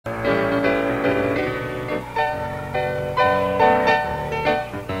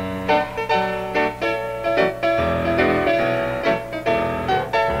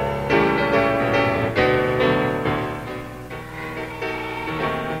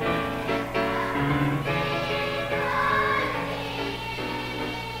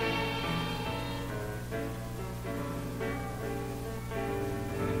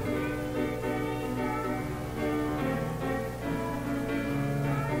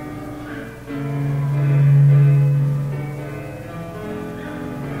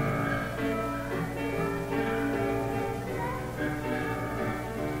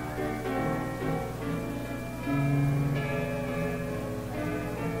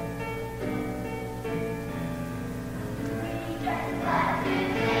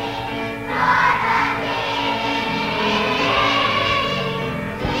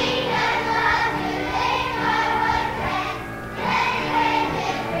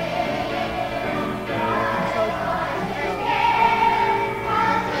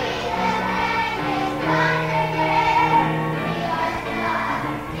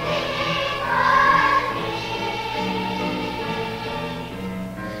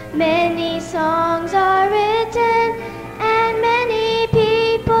Many songs are written and many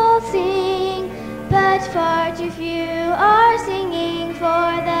people sing, but far too few are singing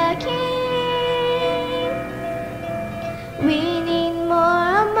for the King. We need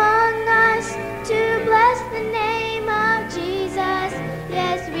more among us to bless the name of Jesus.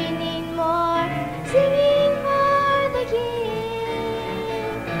 Yes, we need more singing for the King.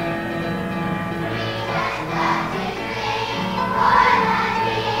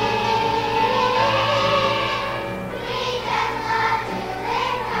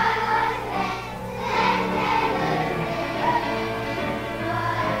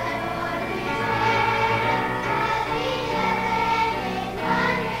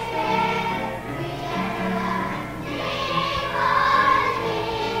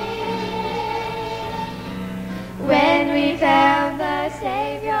 When we found the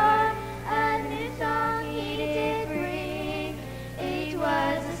Savior, a new song he did bring. It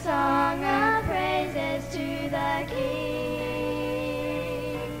was a song of praises to the King.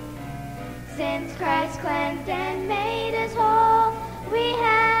 Since Christ cleansed and made us whole, we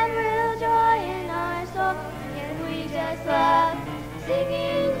have real joy in our soul, and we just love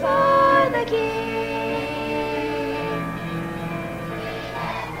singing for the King.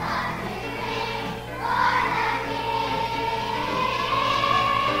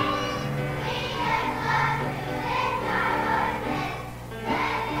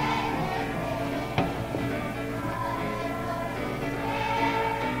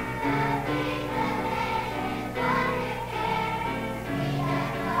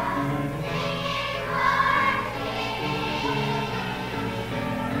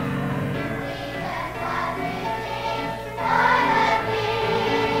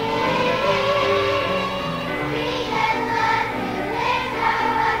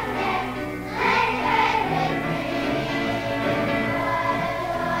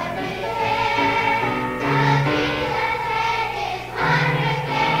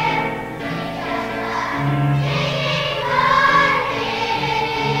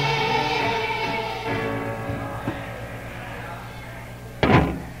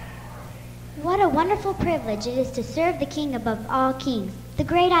 What a wonderful privilege it is to serve the King above all kings, the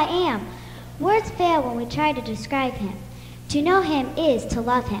great I Am. Words fail when we try to describe him. To know him is to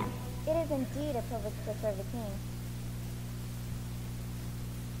love him. It is indeed a privilege to serve the King.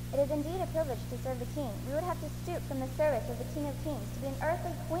 It is indeed a privilege to serve the King. We would have to stoop from the service of the King of Kings to be an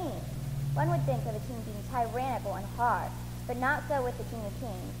earthly queen. One would think of the King being tyrannical and hard, but not so with the King of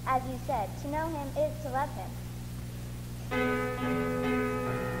Kings. As you said, to know him is to love him.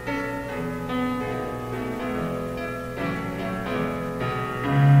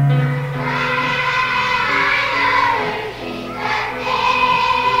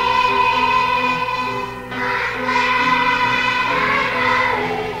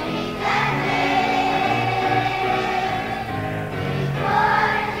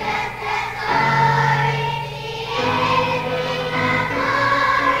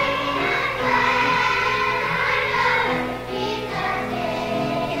 Jesus.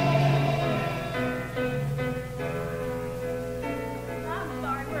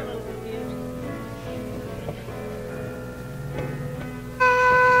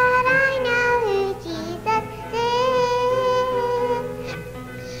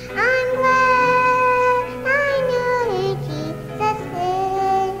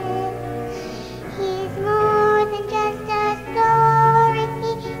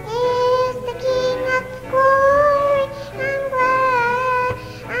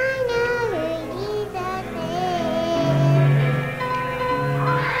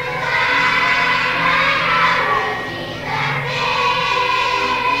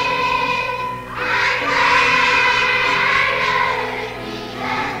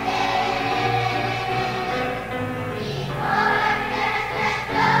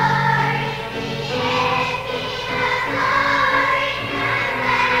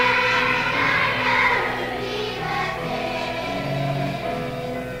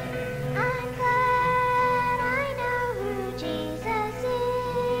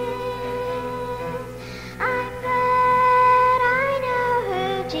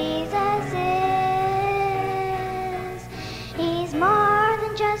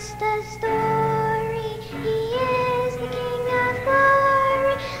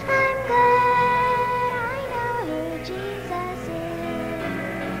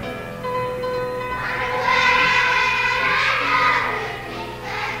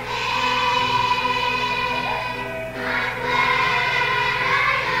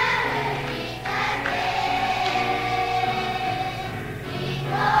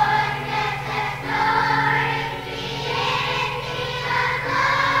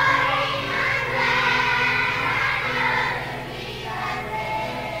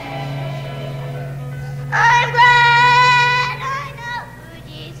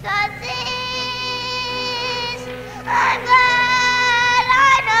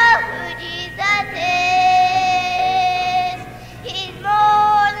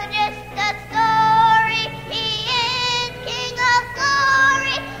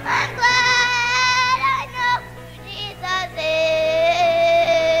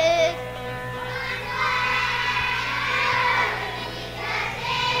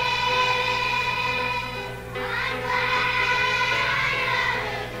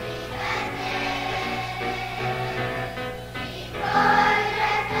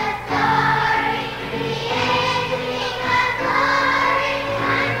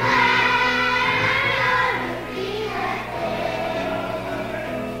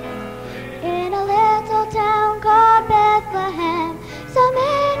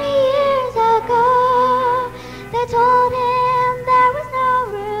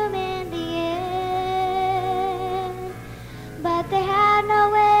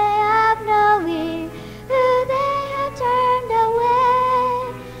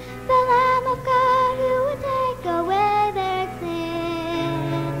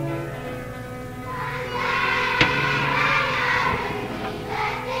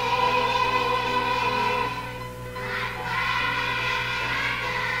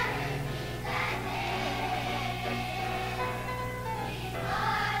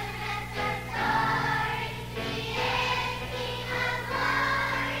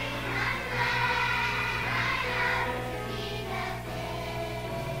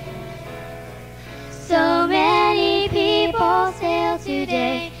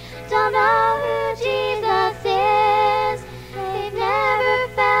 today don't know who Jesus is. They've never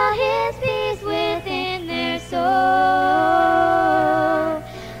felt his peace within their soul.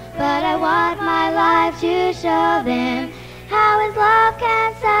 But I want my life to show them how his love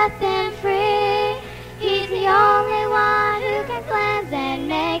can set them free. He's the only one who can cleanse and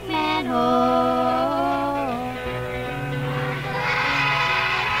make man whole.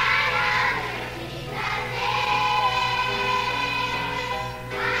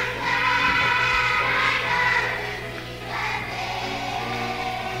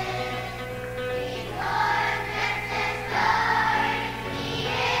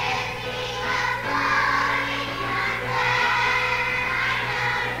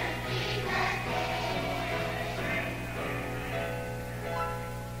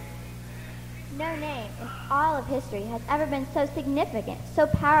 No name in all of history has ever been so significant, so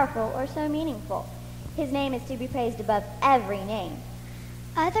powerful, or so meaningful. His name is to be praised above every name.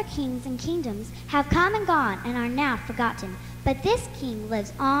 Other kings and kingdoms have come and gone and are now forgotten, but this king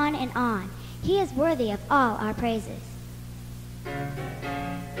lives on and on. He is worthy of all our praises.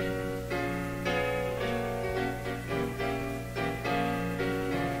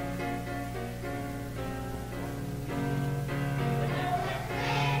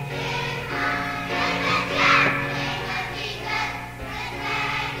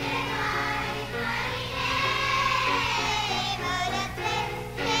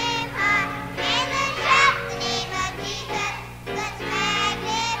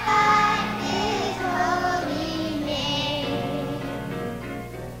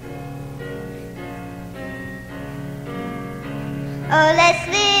 Oh, let's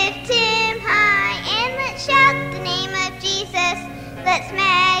lift him high and let's shout the name of Jesus. Let's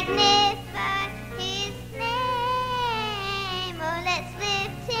magnify his name. Oh, let's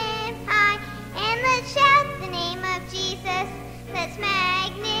lift him high and let's shout the name of Jesus. Let's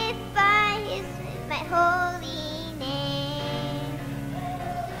magnify his holy name.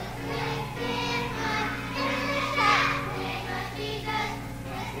 Let's lift him high and let's shout the name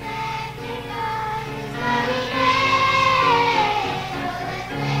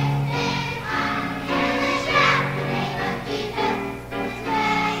of Jesus. Let's magnify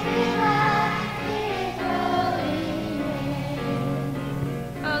his holy name.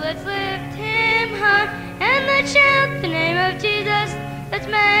 Shout the name of Jesus, let's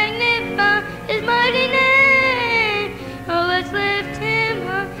magnify his mighty name. Oh, let's lift him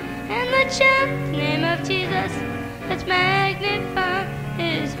high and let's shout the name of Jesus, let's magnify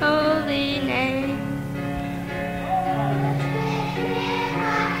his holy name.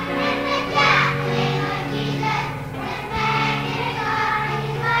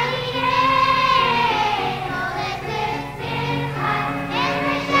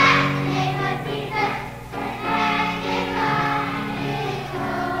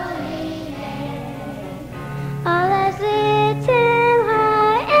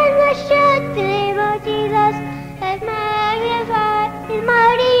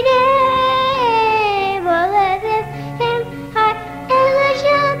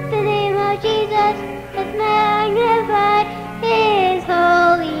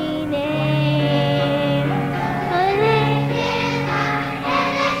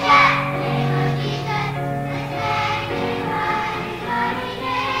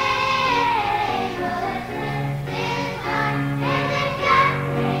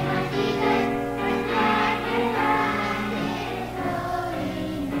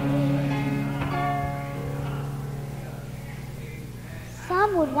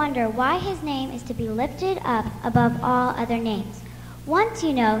 Wonder why his name is to be lifted up above all other names. Once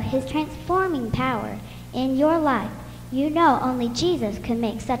you know his transforming power in your life, you know only Jesus can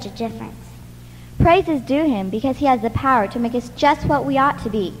make such a difference. Praise is due him because he has the power to make us just what we ought to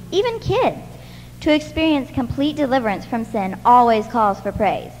be, even kids. To experience complete deliverance from sin always calls for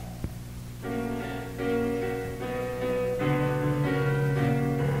praise.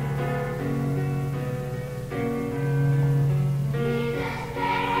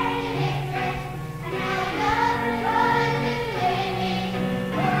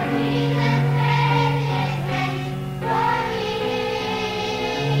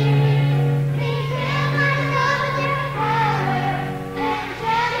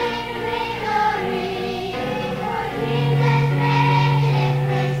 Jesus made a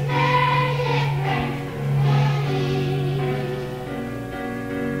difference.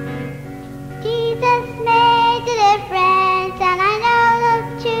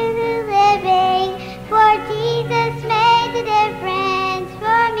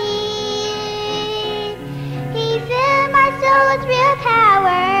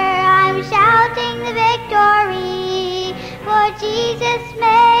 Jesus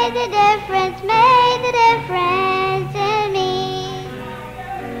made the difference in me.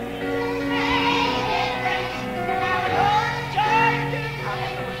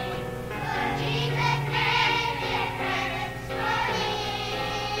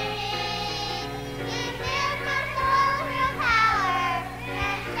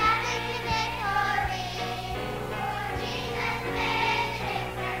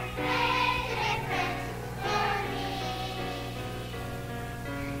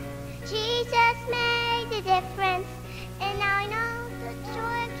 Jesus made the difference, and now I know the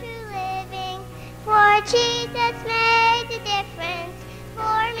joy of true living. For Jesus made the difference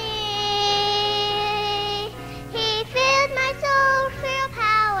for me. He filled my soul with real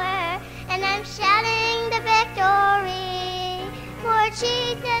power, and I'm shouting the victory. For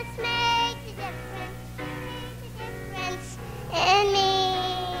Jesus made the difference in me.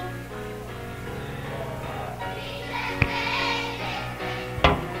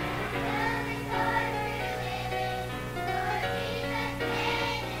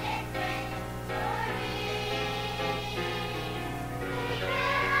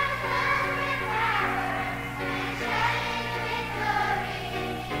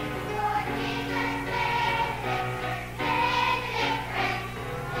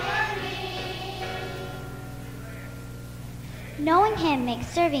 Knowing him makes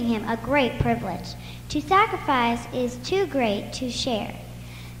serving him a great privilege. To sacrifice is too great to share.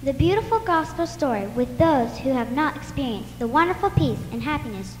 The beautiful gospel story with those who have not experienced the wonderful peace and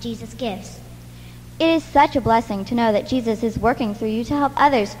happiness Jesus gives. It is such a blessing to know that Jesus is working through you to help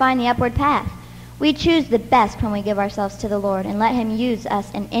others find the upward path. We choose the best when we give ourselves to the Lord and let him use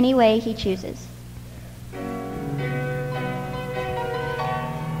us in any way he chooses.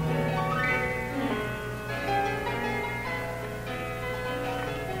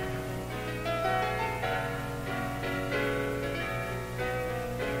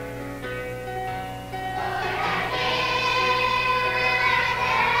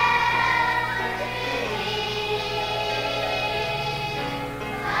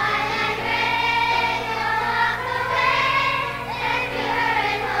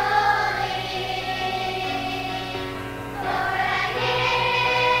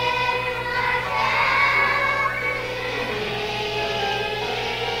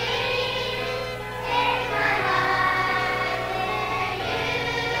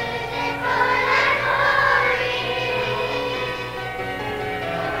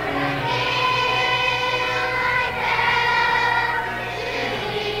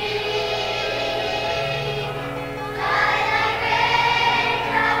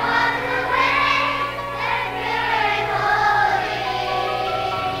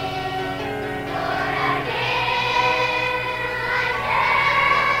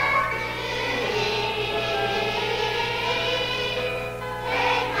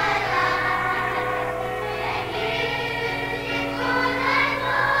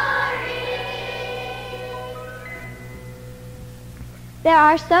 There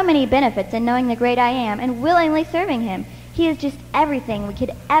are so many benefits in knowing the great I Am and willingly serving him. He is just everything we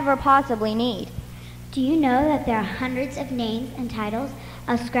could ever possibly need. Do you know that there are hundreds of names and titles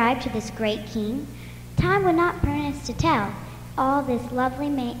ascribed to this great king? Time would not permit us to tell all this lovely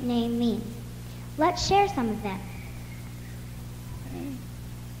name means. Let's share some of them.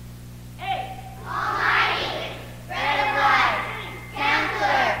 Almighty, Bread of Life,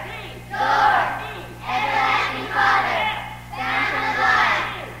 Counselor, Lord, Everlasting Father, Fountain of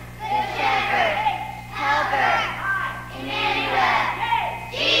Life, Good Shepherd, Helper, Emmanuel,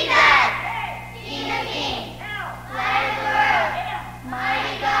 Jesus, King of Kings, Light of the World,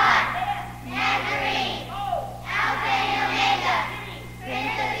 Mighty God, Nazarene, Alpha and Omega,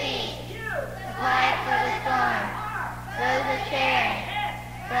 Prince of Peace, the quiet for the storm, Rose of Sharon,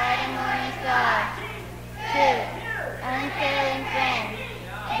 bright and morning star, truth, unfailing friend,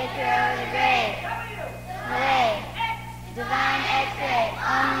 victor over the grave, way, divine X-ray,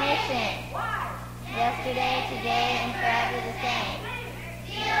 omniscient, yesterday, today, and forever the same,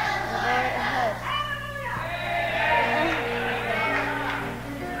 the Lord of hosts.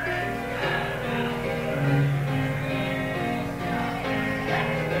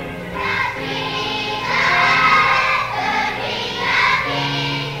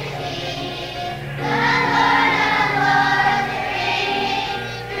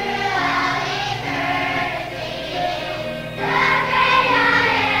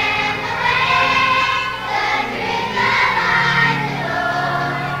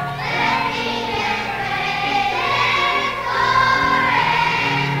 Let me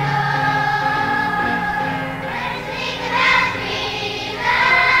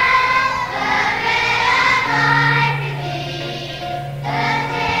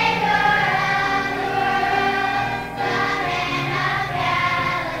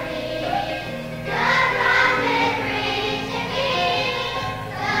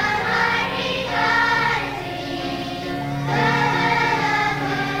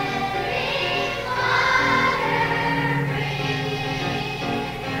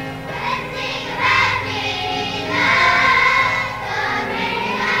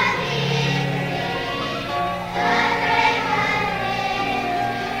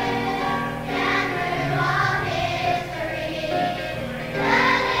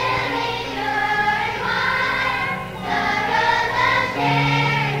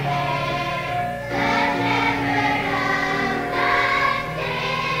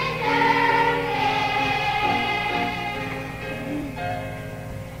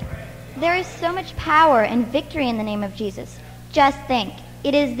so much power and victory in the name of Jesus. Just think,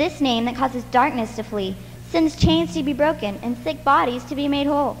 it is this name that causes darkness to flee, sends chains to be broken, and sick bodies to be made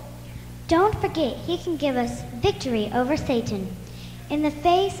whole. Don't forget, he can give us victory over Satan. In the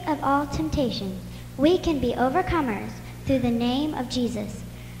face of all temptation, we can be overcomers through the name of Jesus.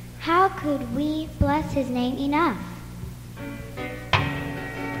 How could we bless his name enough?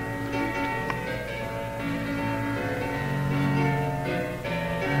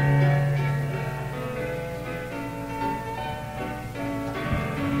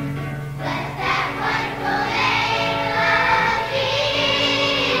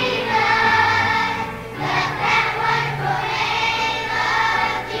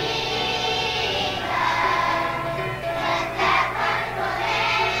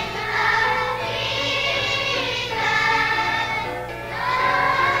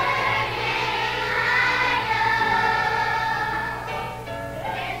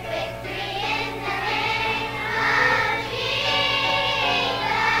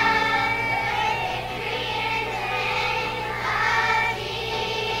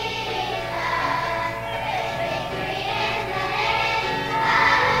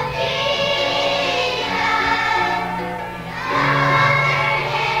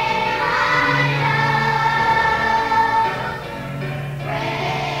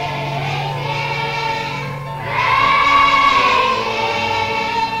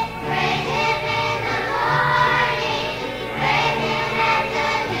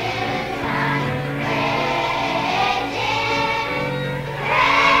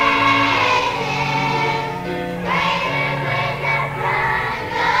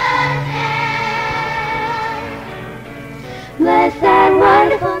 Bless that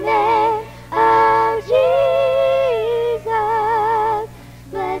wonderful name of Jesus.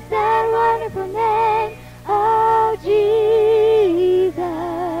 Bless that wonderful name of Jesus.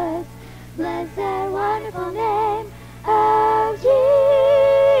 Bless that wonderful name of Jesus.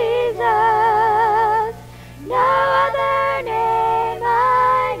 No other name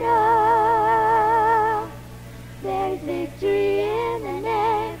I know. There's victory in the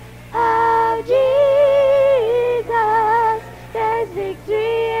name of Jesus. There's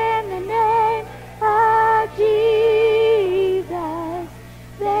victory in the name of Jesus.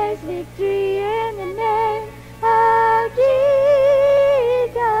 There's victory in the name of Jesus.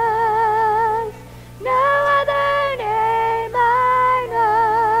 No other name I know.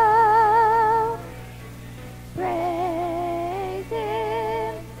 Praise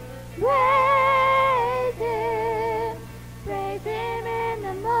him, praise him, praise him in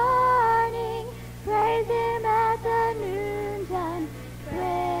the morning, praise him at the noontime.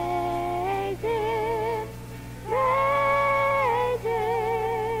 Praise him, praise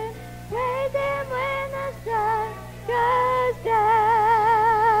him, praise him when the sun goes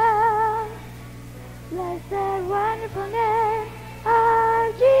down. Bless that wonderful name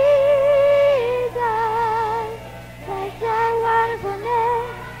of Jesus. Bless that wonderful name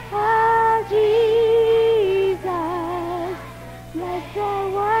of Jesus. Bless that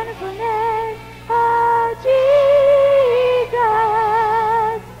wonderful name of Jesus.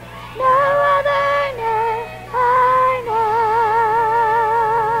 No other name I know.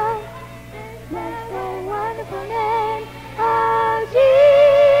 Bless that wonderful name of Jesus.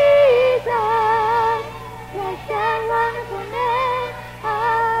 Bless that wonderful name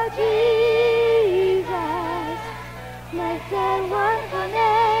of Jesus. Bless that wonderful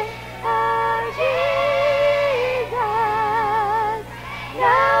name of Jesus.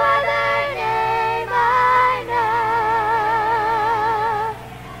 No other name I know.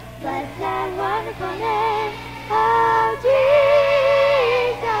 Bless that wonderful name of Jesus.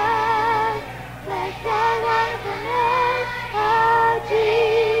 Bless that wonderful name of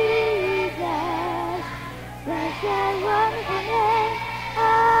Jesus. Bless that wonderful name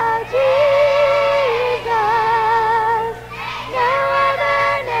of Jesus. No other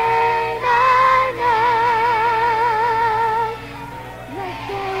name I know. Bless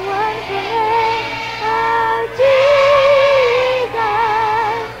that wonderful name of Jesus.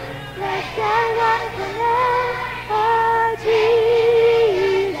 Bless that wonderful name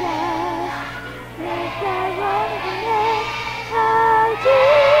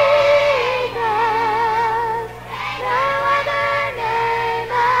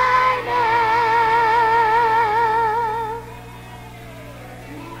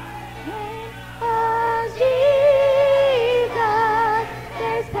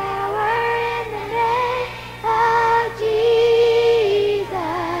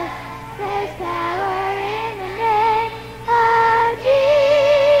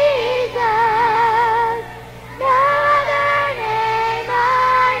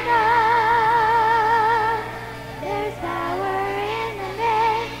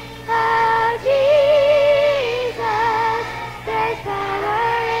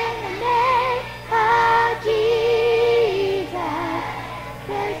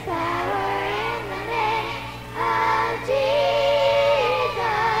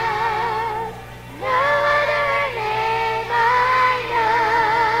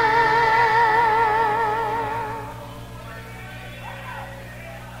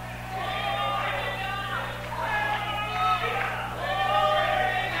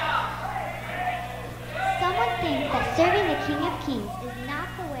think that serving the King of Kings is not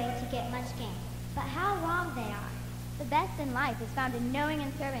the way to get much gain, but how wrong they are. The best in life is found in knowing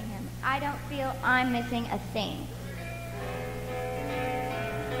and serving him. I don't feel I'm missing a thing.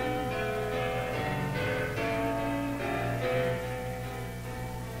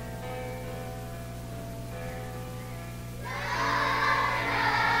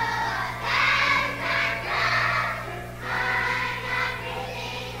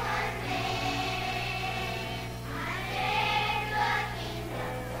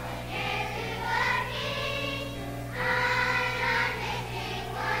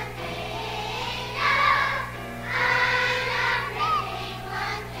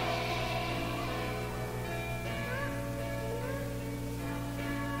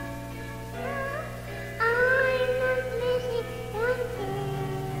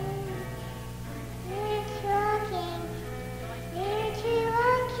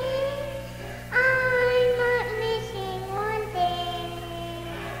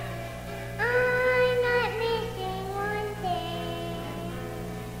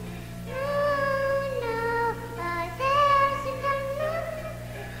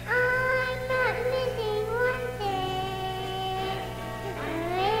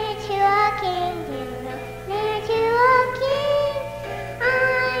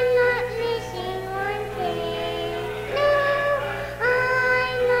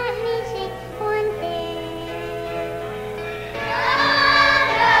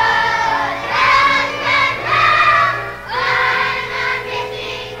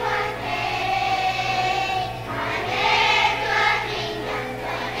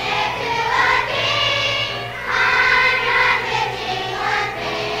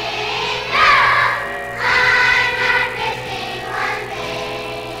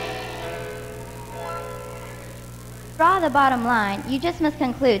 Draw the bottom line, you just must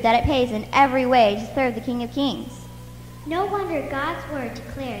conclude that it pays in every way to serve the King of Kings. No wonder God's word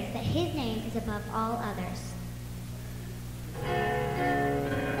declares that his name is above all others.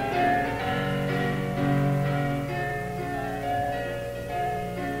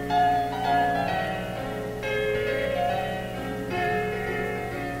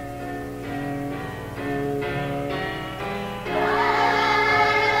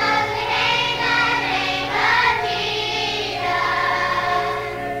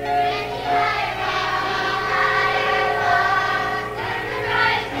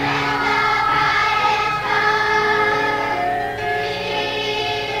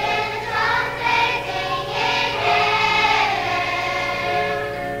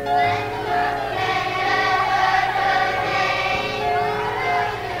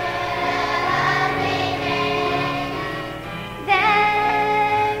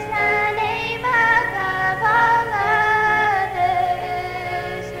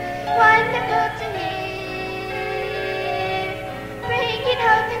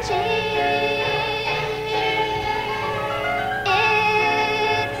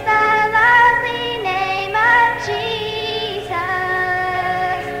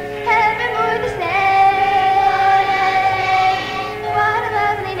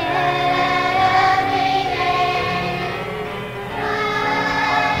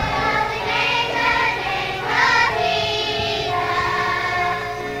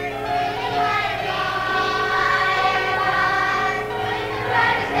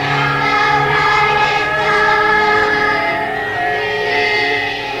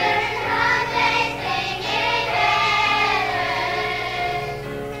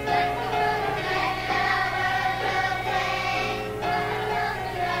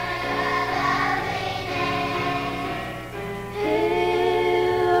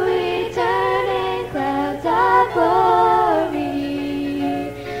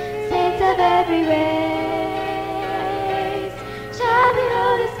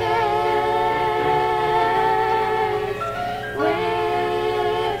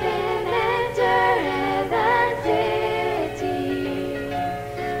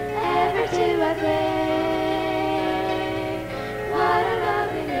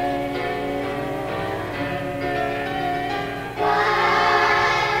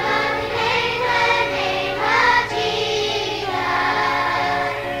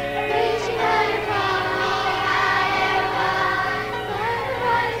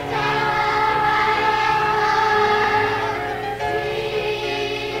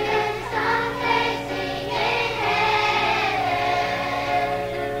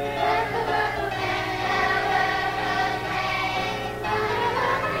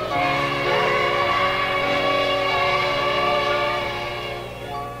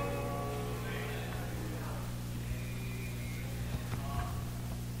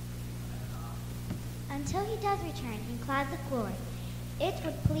 until he does return in clouds of glory. It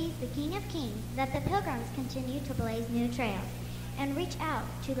would please the King of Kings that the pilgrims continue to blaze new trails and reach out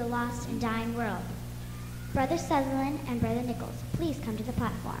to the lost and dying world. Brother Sutherland and Brother Nichols, please come to the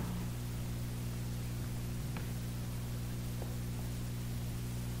platform.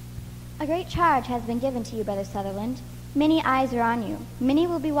 A great charge has been given to you, Brother Sutherland. Many eyes are on you. Many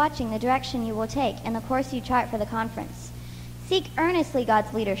will be watching the direction you will take and the course you chart for the conference. Seek earnestly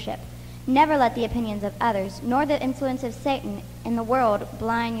God's leadership. Never let the opinions of others, nor the influence of Satan in the world,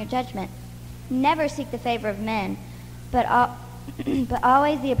 blind your judgment. Never seek the favor of men, but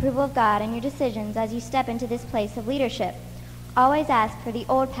always the approval of God in your decisions as you step into this place of leadership. Always ask for the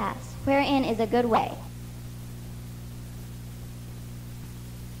old paths, wherein is a good way.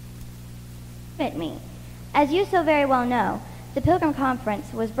 Me. As you so very well know, the Pilgrim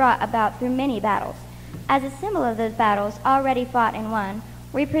Conference was brought about through many battles. As a symbol of those battles already fought and won,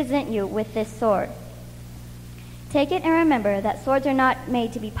 we present you with this sword. Take it and remember that swords are not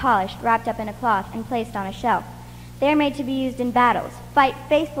made to be polished, wrapped up in a cloth, and placed on a shelf. They are made to be used in battles. Fight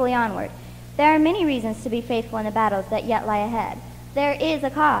faithfully onward. There are many reasons to be faithful in the battles that yet lie ahead. There is a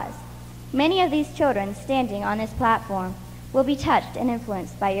cause. Many of these children standing on this platform will be touched and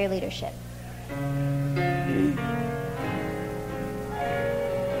influenced by your leadership.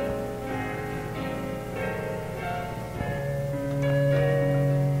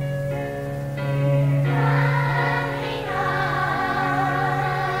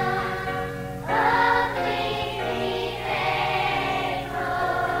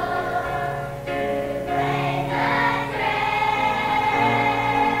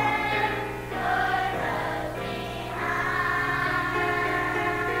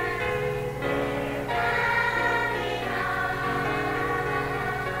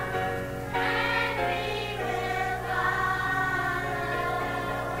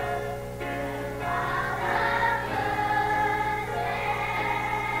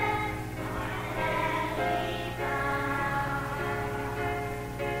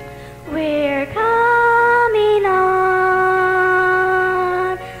 We're coming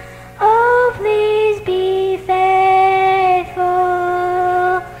on. Oh, please be faithful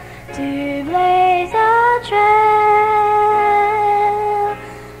to blaze a trail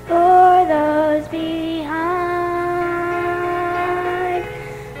for those behind.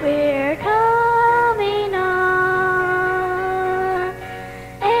 We're coming on,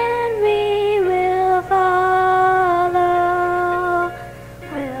 and we will follow.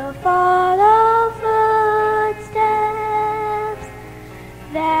 We'll follow footsteps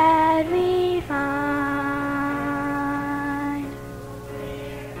that we find.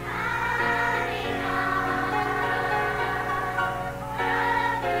 We're coming on,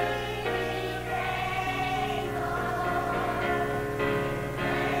 please be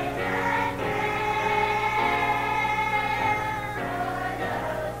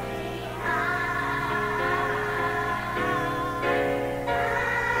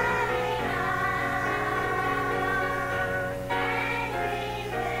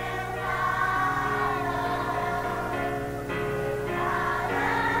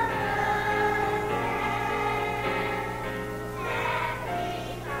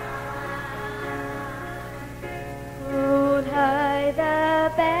Hold high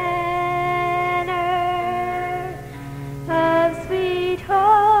the banner of sweet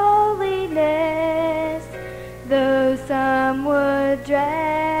holiness, though some would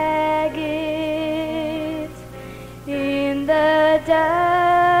drag it in the dust.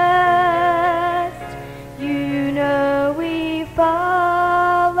 You know we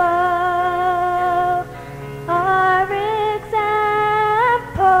follow our examples,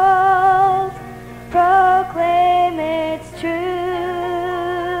 proclaim its truth.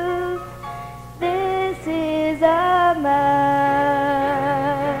 This is a must.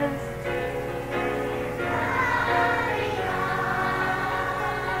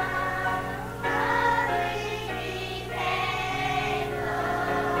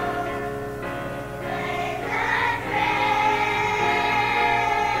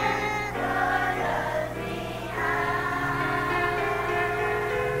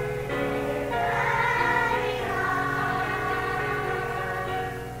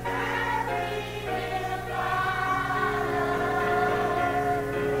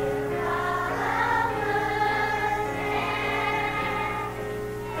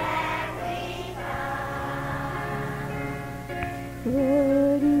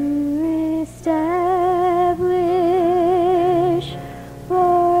 Lord, you establish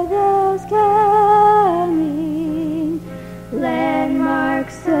for those coming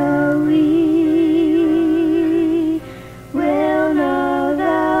landmarks so we will know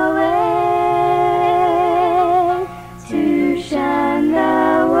the way.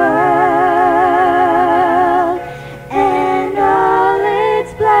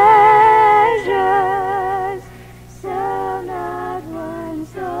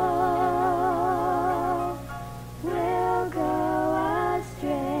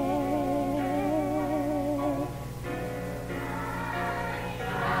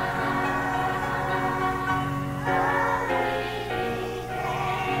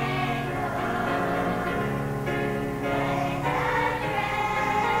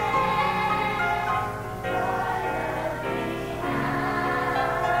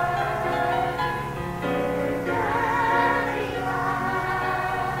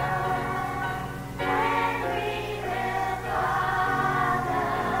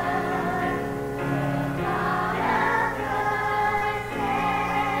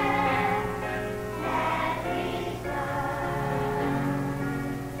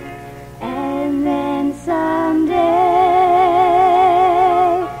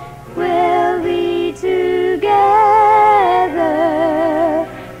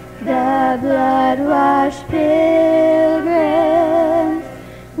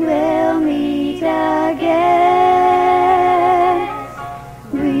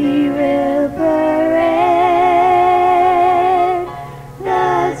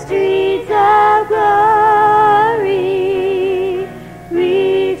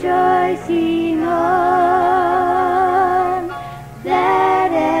 rejoicing on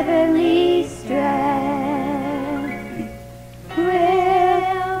that heavenly strand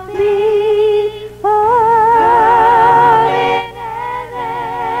will be born in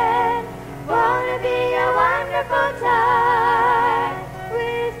heaven. Won't it be a wonderful time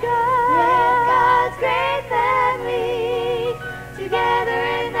with God's great family together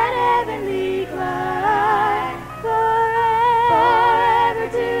in that heavenly climb, forever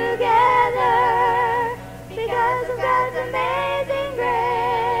together because of God's amazing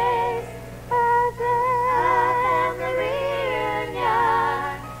grace. A family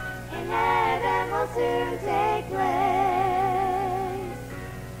reunion in heaven will soon take place.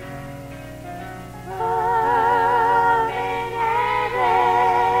 Home in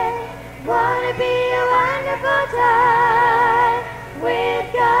heaven, won't it be a wonderful time with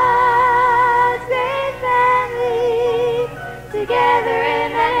God's great family together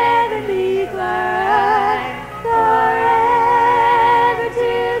in that heavenly climb, forever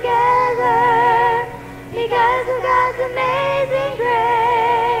together because of God's amazing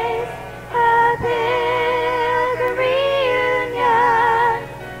grace. A pilgrim reunion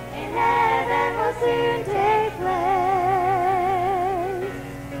in heaven will soon take place.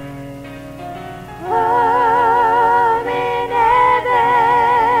 Home in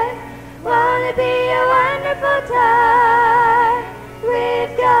heaven, won't it be a wonderful time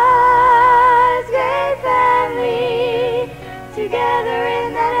with God's great family together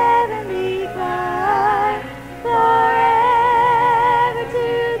in that heavenly climb, forever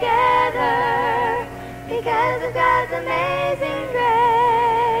together because of God's amazing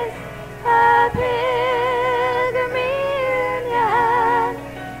grace. A pilgrim reunion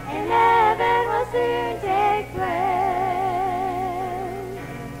in heaven will soon take place.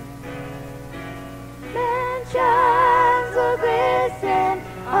 Mansions will glisten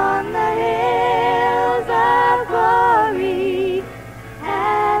on the hills of glory.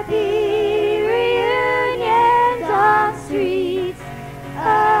 Happy reunions on streets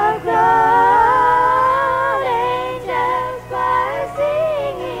of gold. Angels choir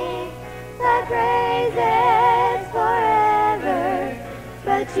singing thy praises forever.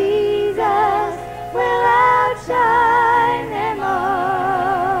 But Jesus will outshine them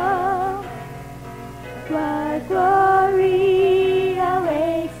all. What glory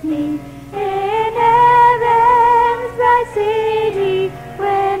awaits me in heaven's bright city?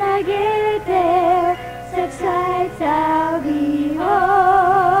 When I get there, such sights I'll behold.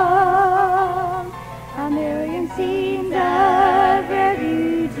 A million scenes of rare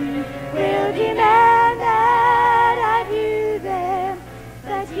beauty will demand that I view them,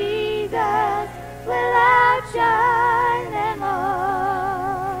 but Jesus will outshine them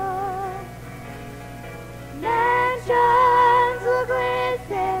all. Mansions will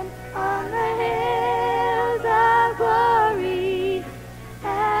glisten on the hills of glory.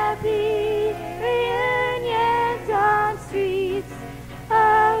 Happy reunions on streets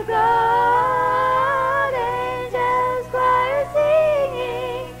of gold. Angels choir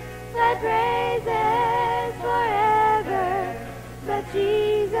singing thy praises forever. But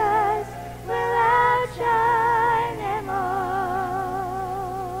Jesus will outshine them all.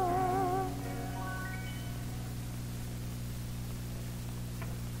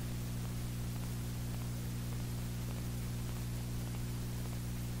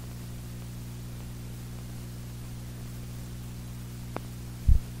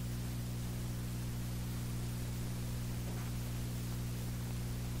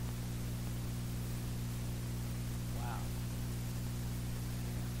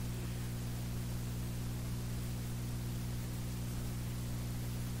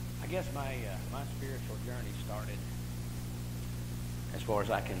 I guess my spiritual journey started, as far as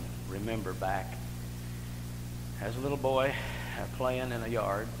I can remember back, as a little boy playing in a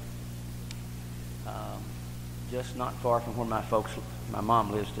yard, just not far from where my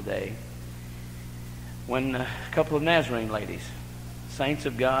mom lives today, when a couple of Nazarene ladies, saints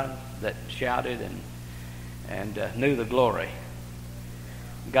of God that shouted and knew the glory,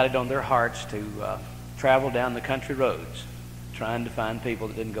 got it on their hearts to travel down the country roads trying to find people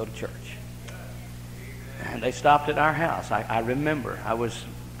that didn't go to church. And they stopped at our house. I remember I was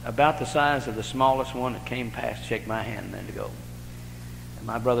about the size of the smallest one that came past to shake my hand and then to go. And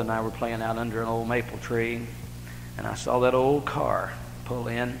my brother and I were playing out under an old maple tree, and I saw that old car pull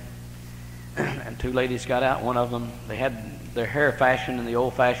in, and two ladies got out. One of them, they had their hair fashioned in the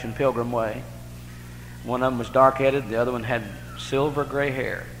old-fashioned pilgrim way. One of them was dark-headed, the other one had silver gray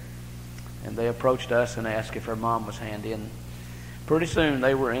hair. And they approached us and asked if her mom was handy. And pretty soon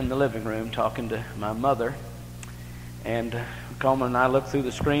they were in the living room talking to my mother. And Coleman and I looked through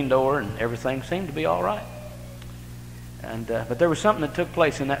the screen door, and everything seemed to be all right. But there was something that took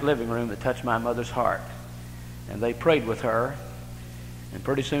place in that living room that touched my mother's heart. And they prayed with her. And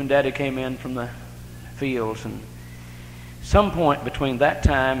pretty soon Daddy came in from the fields. And some point between that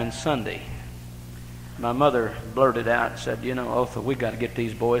time and Sunday, my mother blurted out and said, "You know, Otha, we got to get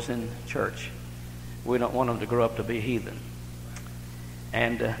these boys in church. We don't want them to grow up to be heathen."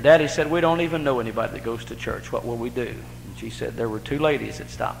 And Daddy said, "We don't even know anybody that goes to church. What will we do?" And she said, "There were two ladies that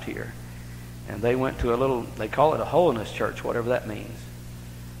stopped here. And they went to a little, they call it a Holiness church, whatever that means.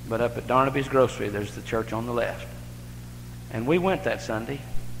 But up at Darnaby's Grocery, there's the church on the left." And we went that Sunday,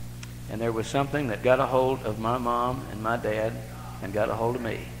 and there was something that got a hold of my mom and my dad and got a hold of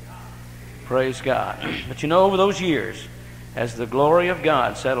me. Praise God. But you know, over those years, as the glory of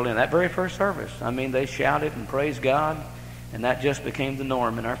God settled in, that very first service, I mean, they shouted and praised God, and that just became the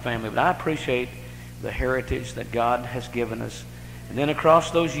norm in our family. But I appreciate the heritage that God has given us. And then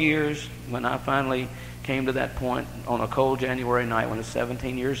across those years, when I finally came to that point on a cold January night when I was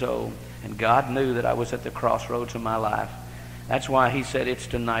 17 years old, and God knew that I was at the crossroads of my life, that's why He said it's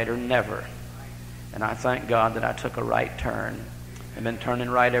tonight or never. And I thank God that I took a right turn and been turning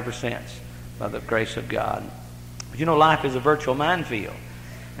right ever since by the grace of God. But you know, life is a virtual minefield,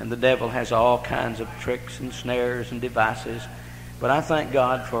 and the devil has all kinds of tricks and snares and devices. But I thank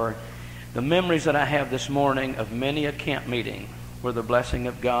God for the memories that I have this morning of many a camp meeting where the blessing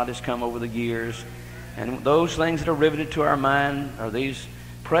of God has come over the years. And those things that are riveted to our mind are these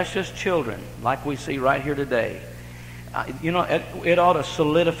precious children like we see right here today. You know, it ought to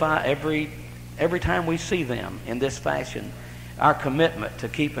solidify every time we see them in this fashion, our commitment to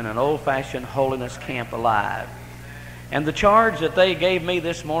keeping an old-fashioned holiness camp alive. And the charge that they gave me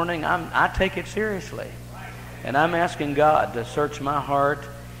this morning, I take it seriously. And I'm asking God to search my heart.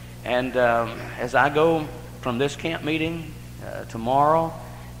 And as I go from this camp meeting tomorrow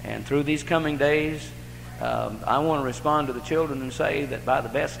and through these coming days, I want to respond to the children and say that by the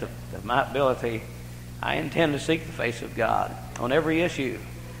best of my ability, I intend to seek the face of God on every issue.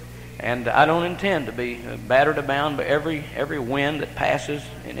 And I don't intend to be battered abound by every wind that passes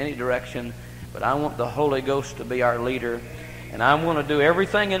in any direction, but I want the Holy Ghost to be our leader. And I want to do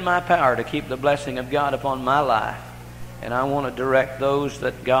everything in my power to keep the blessing of God upon my life. And I want to direct those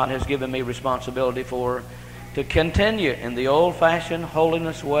that God has given me responsibility for to continue in the old-fashioned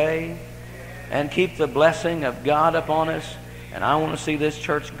holiness way and keep the blessing of God upon us. And I want to see this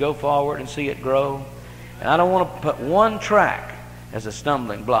church go forward and see it grow. And I don't want to put one track as a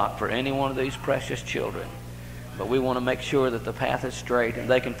stumbling block for any one of these precious children. But we want to make sure that the path is straight and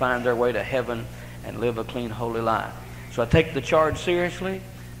they can find their way to heaven and live a clean, holy life. So I take the charge seriously.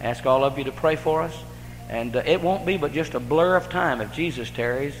 Ask all of you to pray for us. And it won't be but just a blur of time if Jesus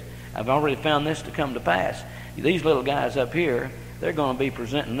tarries. I've already found this to come to pass. These little guys up here, they're going to be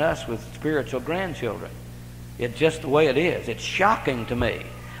presenting us with spiritual grandchildren. It's just the way it is. It's shocking to me.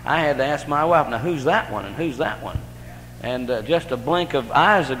 I had to ask my wife, now who's that one and who's that one? And just a blink of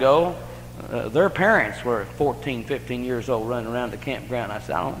eyes ago, their parents were 14, 15 years old running around the campground. I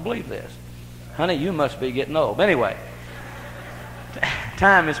said, I don't believe this. Honey, you must be getting old. But anyway,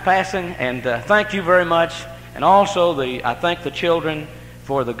 time is passing, and thank you very much. And also, I thank the children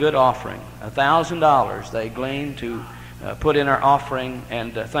for the good offering. $1,000 they gleaned to put in our offering,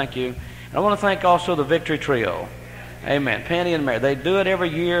 and thank you. And I want to thank also the Victory Trio. Amen. Penny and Mary. They do it every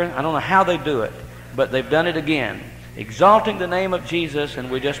year. I don't know how they do it, but they've done it again, exalting the name of Jesus,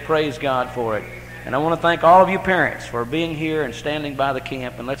 and we just praise God for it. And I want to thank all of you parents for being here and standing by the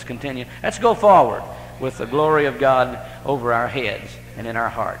camp, and let's continue. Let's go forward with the glory of God over our heads and in our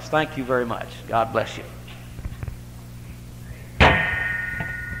hearts. Thank you very much. God bless you.